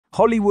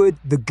Hollywood,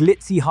 the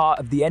glitzy heart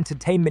of the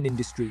entertainment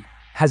industry,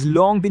 has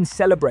long been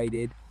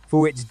celebrated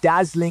for its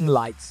dazzling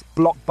lights,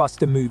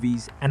 blockbuster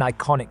movies, and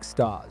iconic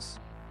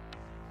stars.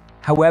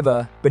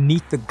 However,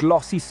 beneath the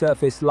glossy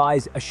surface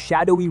lies a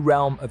shadowy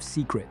realm of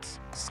secrets,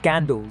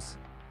 scandals,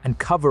 and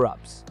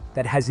cover-ups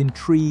that has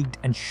intrigued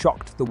and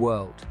shocked the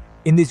world.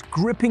 In this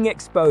gripping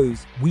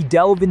expose, we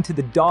delve into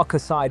the darker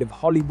side of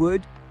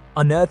Hollywood,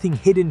 unearthing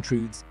hidden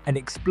truths and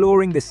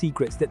exploring the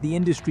secrets that the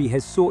industry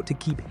has sought to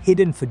keep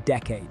hidden for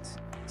decades.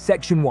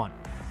 Section 1.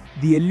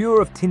 The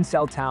allure of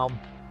Tinseltown.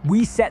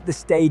 We set the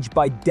stage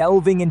by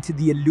delving into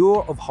the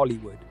allure of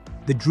Hollywood,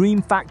 the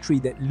dream factory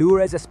that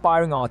lures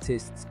aspiring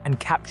artists and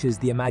captures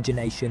the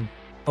imagination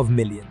of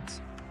millions.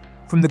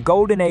 From the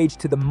golden age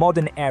to the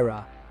modern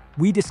era,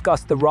 we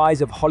discuss the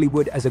rise of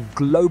Hollywood as a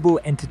global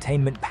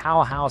entertainment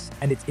powerhouse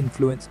and its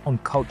influence on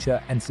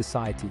culture and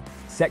society.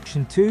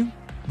 Section 2.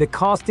 The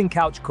casting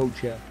couch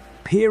culture.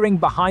 Peering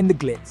behind the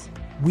glitz,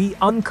 we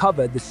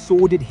uncover the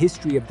sordid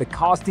history of the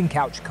casting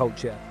couch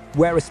culture,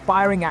 where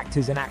aspiring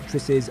actors and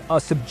actresses are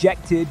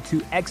subjected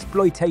to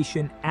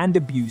exploitation and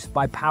abuse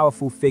by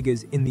powerful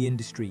figures in the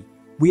industry.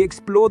 We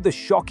explore the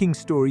shocking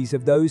stories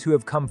of those who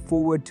have come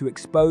forward to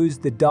expose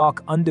the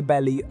dark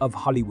underbelly of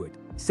Hollywood.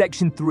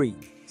 Section 3.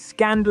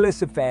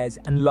 Scandalous affairs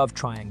and love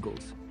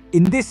triangles.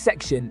 In this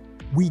section,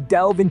 we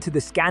delve into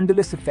the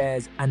scandalous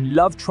affairs and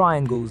love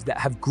triangles that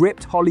have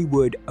gripped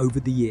Hollywood over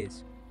the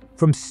years.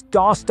 From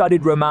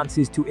star-studded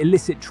romances to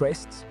illicit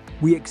trysts,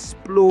 we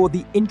explore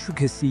the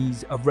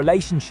intricacies of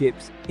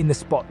relationships in the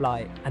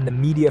spotlight and the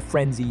media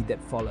frenzy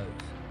that follows.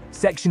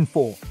 Section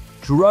 4.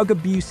 Drug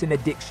abuse and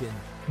addiction.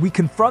 We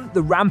confront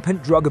the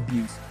rampant drug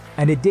abuse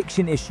and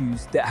addiction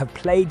issues that have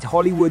plagued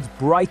Hollywood's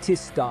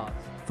brightest stars.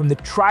 From the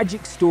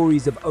tragic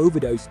stories of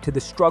overdose to the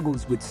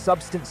struggles with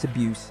substance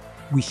abuse,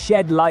 we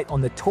shed light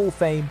on the toll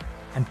fame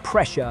and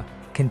pressure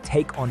can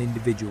take on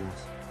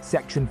individuals.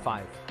 Section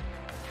 5.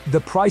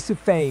 The price of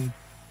fame.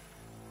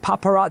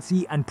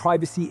 Paparazzi and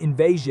privacy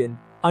invasion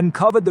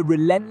uncover the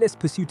relentless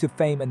pursuit of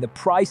fame and the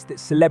price that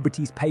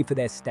celebrities pay for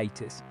their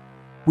status.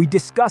 We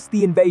discuss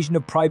the invasion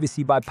of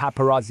privacy by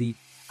paparazzi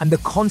and the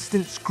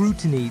constant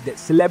scrutiny that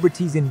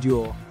celebrities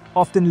endure,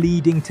 often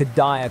leading to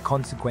dire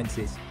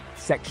consequences.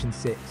 Section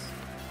 6.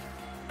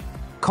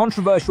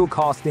 Controversial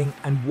casting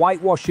and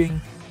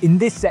whitewashing. In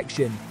this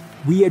section,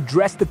 we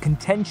address the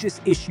contentious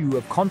issue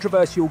of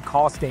controversial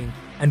casting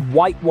and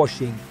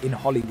whitewashing in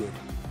Hollywood.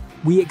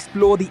 We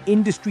explore the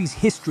industry's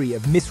history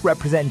of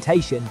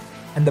misrepresentation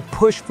and the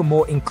push for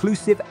more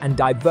inclusive and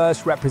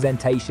diverse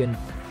representation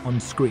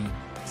on screen.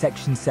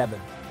 Section 7.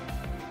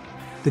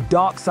 The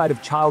dark side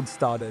of child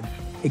stardom.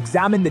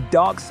 Examine the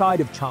dark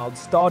side of child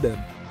stardom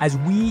as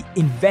we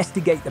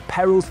investigate the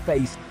perils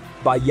faced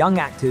by young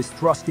actors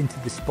thrust into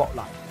the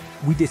spotlight.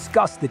 We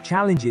discuss the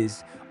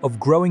challenges of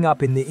growing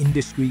up in the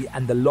industry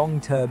and the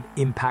long-term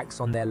impacts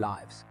on their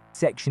lives.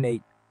 Section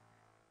 8.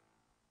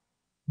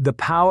 The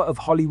power of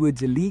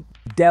Hollywood's elite.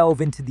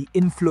 Delve into the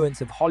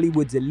influence of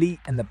Hollywood's elite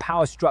and the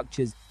power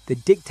structures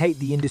that dictate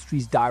the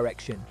industry's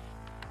direction.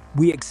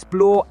 We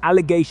explore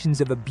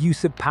allegations of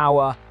abuse of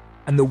power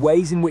and the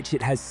ways in which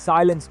it has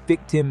silenced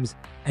victims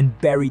and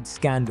buried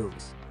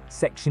scandals.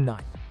 Section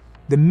 9.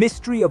 The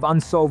mystery of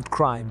unsolved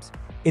crimes.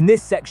 In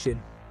this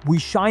section, we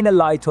shine a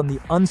light on the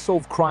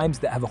unsolved crimes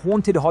that have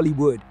haunted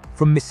Hollywood,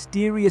 from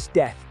mysterious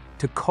death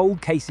to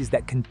cold cases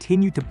that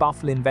continue to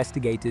baffle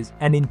investigators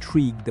and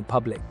intrigue the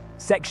public.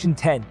 Section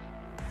 10.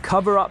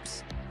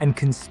 Cover-ups and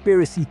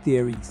conspiracy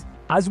theories.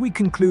 As we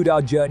conclude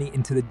our journey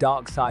into the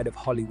dark side of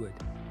Hollywood,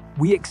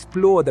 we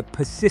explore the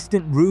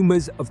persistent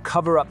rumors of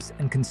cover-ups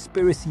and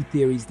conspiracy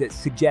theories that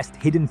suggest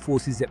hidden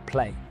forces at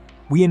play.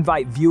 We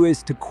invite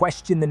viewers to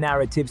question the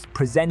narratives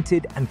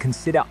presented and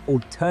consider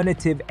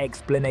alternative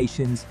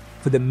explanations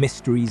for the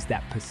mysteries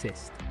that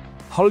persist.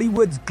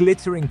 Hollywood's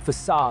glittering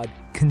facade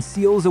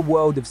conceals a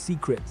world of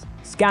secrets,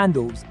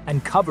 scandals,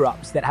 and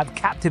cover-ups that have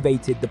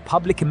captivated the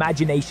public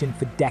imagination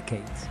for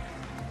decades.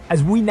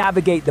 As we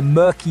navigate the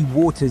murky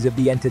waters of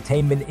the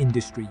entertainment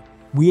industry,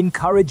 we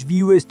encourage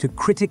viewers to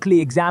critically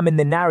examine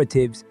the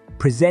narratives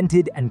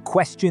presented and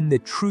question the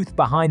truth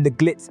behind the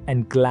glitz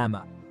and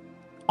glamour.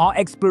 Our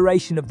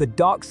exploration of the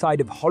dark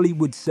side of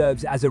Hollywood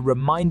serves as a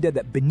reminder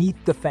that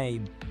beneath the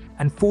fame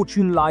and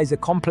fortune lies a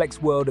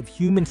complex world of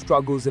human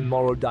struggles and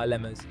moral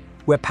dilemmas,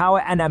 where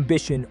power and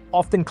ambition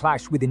often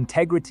clash with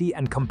integrity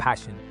and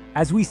compassion.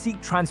 As we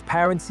seek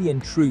transparency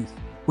and truth,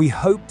 we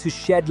hope to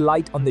shed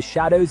light on the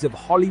shadows of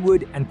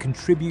Hollywood and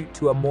contribute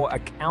to a more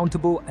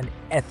accountable and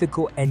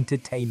ethical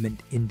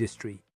entertainment industry.